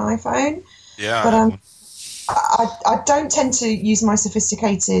saying you have an iPhone? Yeah. But I don't tend to use my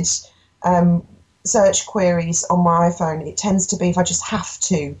sophisticated search queries on my iPhone. It tends to be if I just have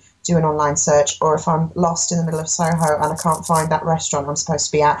to do an online search, or if I'm lost in the middle of Soho and I can't find that restaurant I'm supposed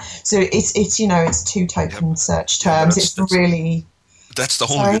to be at. So it's it's two token search terms. It's really. That's the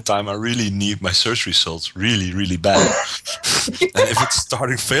only time I really need my search results really, really bad. And if it's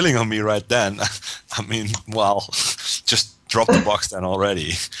starting failing on me right then, I mean, well, just drop the box then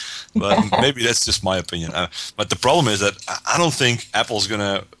already. But maybe that's just my opinion. But the problem is that I don't think Apple's going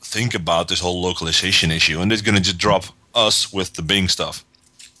to think about this whole localization issue, and it's going to just drop us with the Bing stuff.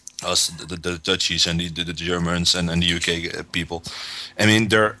 Us, the Dutchies and the Germans and the UK people. I mean,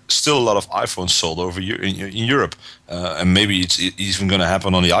 there are still a lot of iPhones sold over in Europe, and maybe it's even going to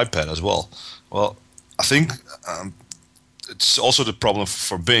happen on the iPad as well. Well, I think it's also the problem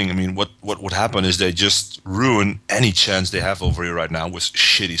for Bing. I mean, what would happen is they just ruin any chance they have over here right now with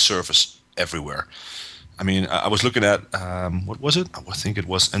shitty service everywhere. I mean, I was looking at, what was it? I think it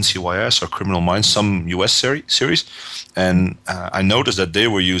was NCIS or Criminal Minds, some US series. And I noticed that they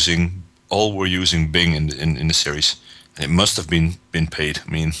were using Bing in the series. And it must have been paid.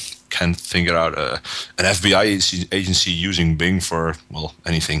 I mean, can't figure out an FBI agency using Bing for, well,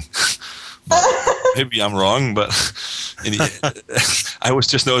 anything. But maybe I'm wrong, but I was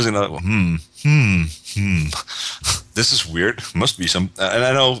just noticing that, this is weird. Must be some. And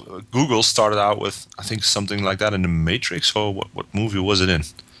I know Google started out with, I think, something like that in The Matrix, or what movie was it in?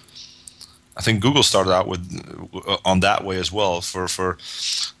 I think Google started out with on that way as well for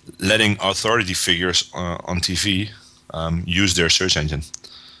letting authority figures on TV use their search engine.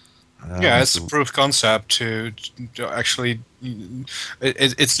 Yeah, it's a proof concept to actually.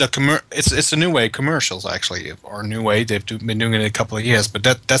 It's a new way commercials actually, or new way they've been doing it a couple of years. But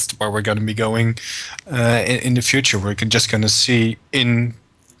that's where we're going to be going in the future. We're just going to see in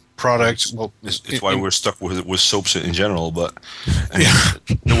products. Well, it's why we're stuck with soaps in general. But I mean,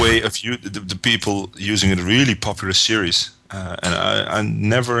 the way of the people using a really popular series, and I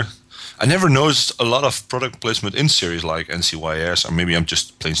never noticed a lot of product placement in series like NCIS, or maybe I'm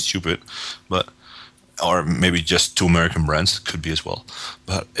just plain stupid, or maybe just two American brands, could be as well.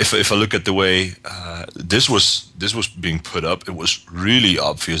 But if I look at the way this was being put up, it was really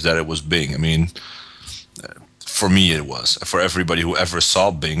obvious that it was Bing. I mean, for me it was. For everybody who ever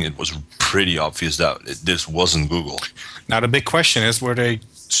saw Bing, it was pretty obvious that this wasn't Google. Now the big question is, were they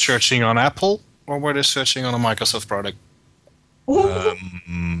searching on Apple or were they searching on a Microsoft product?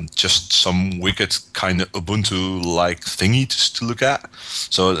 Just some wicked kind of Ubuntu-like thingy to look at.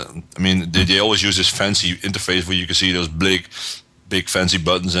 So, I mean, they always use this fancy interface where you can see those big fancy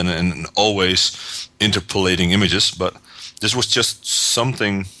buttons and always interpolating images. But this was just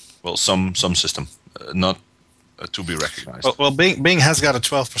something, well, some system, not to be recognized. Well, Bing has got a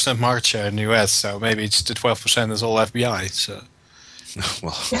 12% market share in the US, so maybe it's the 12% is all FBI. So.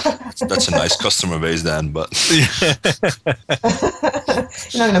 Well, that's a nice customer base then, but you're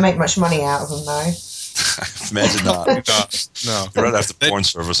not going to make much money out of them, though. Imagine not. No. You'd rather have the porn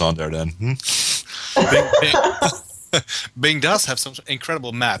service on there then. Bing does have some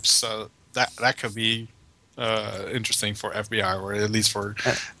incredible maps, so that could be interesting for FBI, or at least for.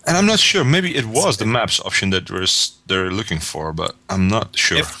 And I'm not sure. Maybe it was the maps option that they're looking for, but I'm not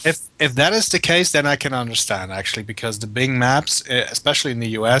sure. If that is the case, then I can understand actually, because the Bing Maps, especially in the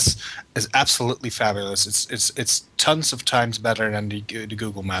US, is absolutely fabulous. It's tons of times better than the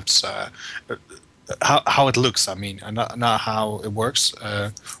Google Maps. How it looks, I mean, and not how it works.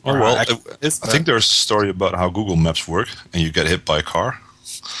 I think there's a story about how Google Maps work, and you get hit by a car,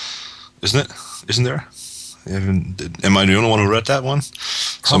 isn't it? Isn't there? Am I the only one who read that one?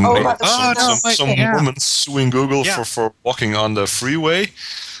 Some woman suing Google for walking on the freeway.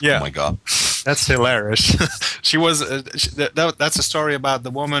 Yeah. Oh my God, that's hilarious. She was. That's a story about the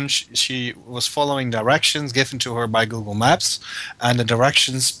woman. She was following directions given to her by Google Maps, and the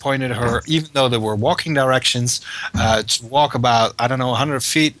directions pointed her, even though they were walking directions, to walk about 100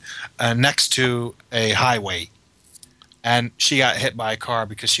 feet next to a highway. And she got hit by a car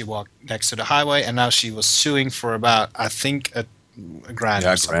because she walked next to the highway, and now she was suing for about, I think, a grand.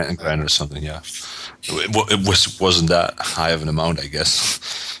 Yeah, a grand or something. Yeah, it wasn't that high of an amount, I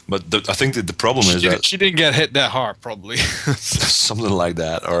guess. But I think that the problem is that she didn't get hit that hard, probably. Something like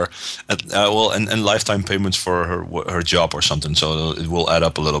that, or and lifetime payments for her job or something. So it will add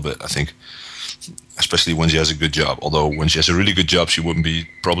up a little bit, I think. Especially when she has a good job. Although when she has a really good job, she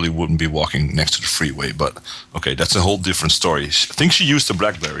probably wouldn't be walking next to the freeway. But okay, that's a whole different story. I think she used the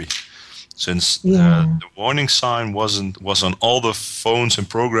BlackBerry, since the warning sign was on all the phones and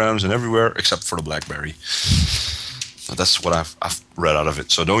programs and everywhere except for the BlackBerry. So that's what I've read out of it.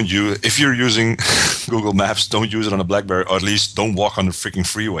 So if you're using Google Maps, don't use it on a BlackBerry, or at least don't walk on the freaking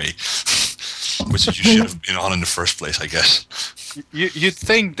freeway, which you should have been on in the first place, I guess. You'd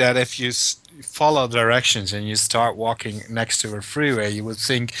think that if you follow directions and you start walking next to a freeway, you would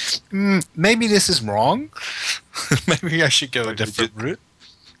think, maybe this is wrong. Maybe I should go a different route.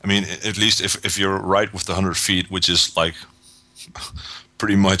 I mean, at least if you're right with the 100 feet, which is like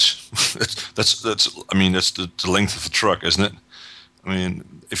pretty much that's I mean that's the length of a truck, isn't it? I mean,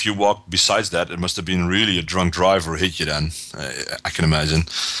 if you walk besides that, it must have been really a drunk driver who hit you then. I can imagine,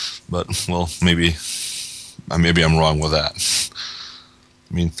 but well, maybe I'm wrong with that.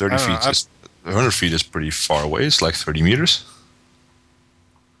 I mean, 100 feet is pretty far away. It's like 30 meters.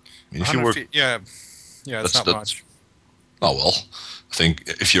 I mean, if you work, feet, yeah, it's not much. Oh well, I think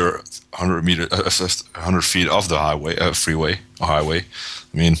if you're 100 feet off the highway,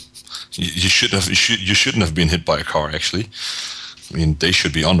 I mean, you shouldn't have been hit by a car. Actually, I mean, they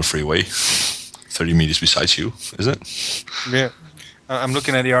should be on the freeway, 30 meters beside you, is it? Yeah, I'm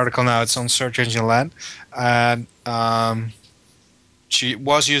looking at the article now. It's on Search Engine Land, and she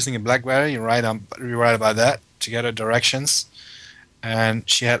was using a BlackBerry. You're right about that, to get her directions, and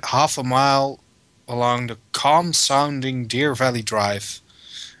she had half a mile along the calm-sounding Deer Valley Drive,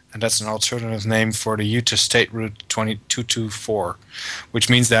 and that's an alternative name for the Utah State Route 224, which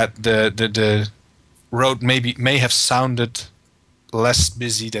means that the road may have sounded less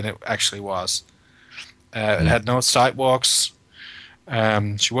busy than it actually was. It had no sidewalks.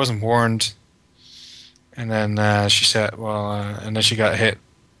 She wasn't warned, and then she said, "Well," and then she got hit.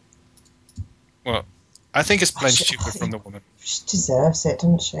 Well, I think it's plain stupid from the woman. She deserves it,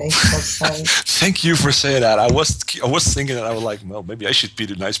 doesn't she? Thank you for saying that. I was thinking that I was like, well, maybe I should be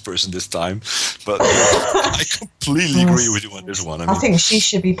the nice person this time, but I completely agree with you on this one. I think she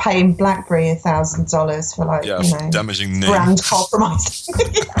should be paying BlackBerry $1,000 for damaging name, brand compromising.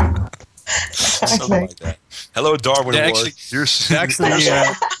 Something like that. Hello, Darwin Award.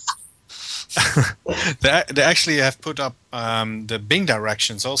 They actually have put up the Bing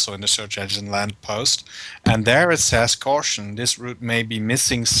directions also in the Search Engine Land post, and there it says, "Caution: this route may be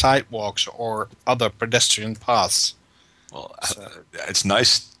missing sidewalks or other pedestrian paths." Well, it's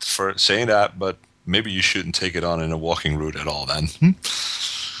nice for saying that, but maybe you shouldn't take it on in a walking route at all then.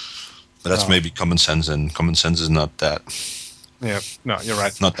 But that's maybe common sense, and common sense is not that. Yeah, no, you're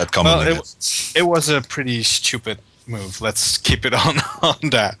right. Not that common. Well, it was a pretty stupid move. Let's keep it on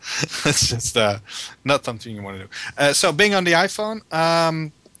that. It's just not something you want to do. So Bing on the iPhone,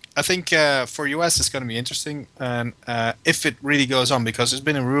 I think for US it's going to be interesting, and if it really goes on, because it's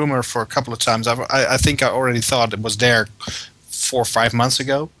been a rumor for a couple of times. I think I already thought it was there 4 or 5 months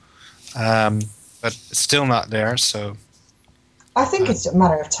ago, but it's still not there. So I think it's a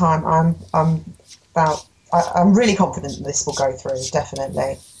matter of time. I'm really confident that this will go through,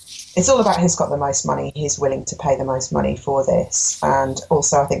 definitely. It's all about who's got the most money, who's willing to pay the most money for this. And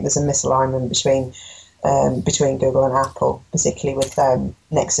also I think there's a misalignment between Google and Apple, particularly with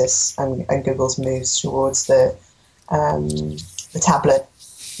Nexus and Google's moves towards the tablet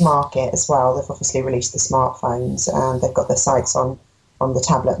market as well. They've obviously released the smartphones, and they've got their sights on the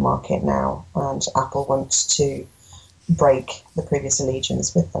tablet market now. And Apple wants to break the previous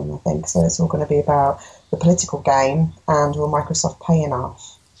allegiance with them, I think. So it's all going to be about the political game, and will Microsoft pay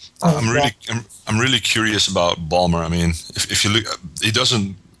enough? I'm really curious about Ballmer. I mean, if you look, he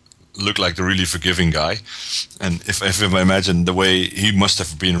doesn't look like the really forgiving guy, and if I imagine the way he must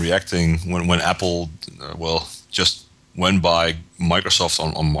have been reacting when Apple, just went by Microsoft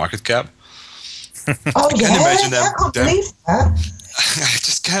on market cap. Oh yeah, imagine that. I can't believe that. I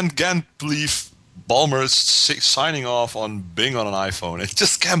just can't believe Ballmer is signing off on Bing on an iPhone. I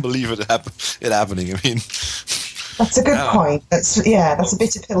just can't believe it happening. I mean, that's a good point. That's a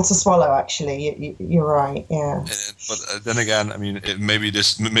bitter pill to swallow. Actually, you're right. Yeah. But then again, I mean, maybe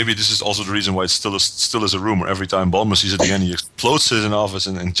this is also the reason why it still is a rumor. Every time Ballmer sees it again, he explodes his office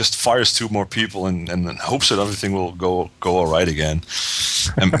and just fires 2 more people and hopes that everything will go all right again.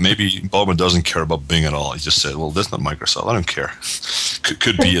 And maybe Ballmer doesn't care about Bing at all. He just said, "Well, that's not Microsoft. I don't care."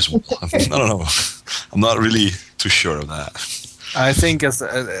 Could be as well. I don't know. I'm not really too sure of that. I think as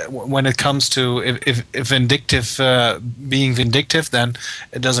when it comes to if vindictive being vindictive, then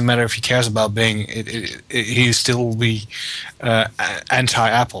it doesn't matter if he cares about Bing. He still will be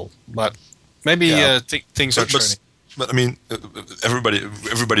anti-Apple. But maybe things are turning. But I mean,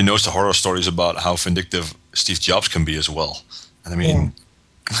 everybody knows the horror stories about how vindictive Steve Jobs can be as well. And I mean,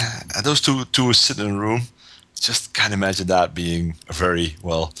 those two sit in a room. Just can't imagine that being a very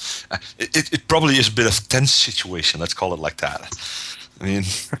it probably is a bit of a tense situation. Let's call it like that. I mean,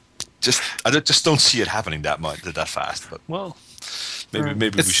 I just don't see it happening that fast. But maybe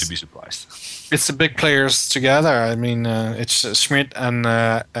we should be surprised. It's the big players together. I mean, it's Schmidt and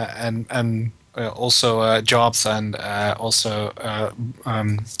also Jobs and also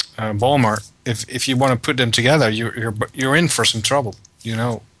Ballmer. If you want to put them together, you're in for some trouble. You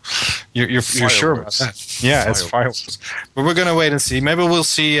know. You're sure about that? Yeah, it's fireworks. But we're gonna wait and see. Maybe we'll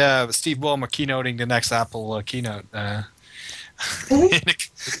see Steve Ballmer keynoting the next Apple keynote.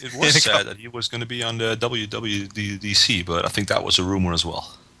 It was said that he was going to be on the WWDC, but I think that was a rumor as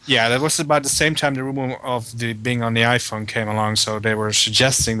well. Yeah, that was about the same time the rumor of the being on the iPhone came along, so they were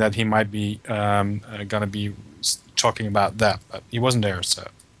suggesting that he might be going to be talking about that, but he wasn't there, so...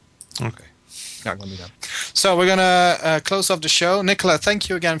 Okay. Not going to be there. So we're going to close off the show. Nicola, thank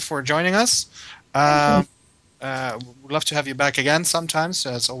you again for joining us. We'd love to have you back again sometimes.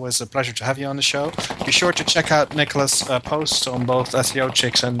 It's always a pleasure to have you on the show. Be sure to check out Nicola's posts on both SEO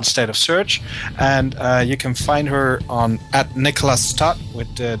Chicks and State of Search. And you can find her on @NicolaStott with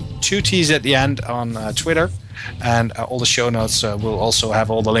 2 T's at the end on Twitter. And all the show notes will also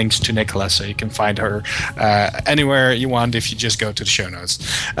have all the links to Nicola, so you can find her anywhere you want if you just go to the show notes.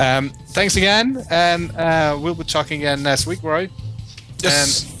 Thanks again, and we'll be talking again next week, Roy.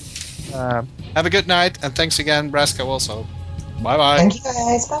 Yes. And have a good night, and thanks again, Brasco, also. Bye-bye. Thank you,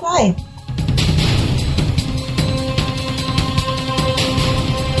 guys. Bye-bye.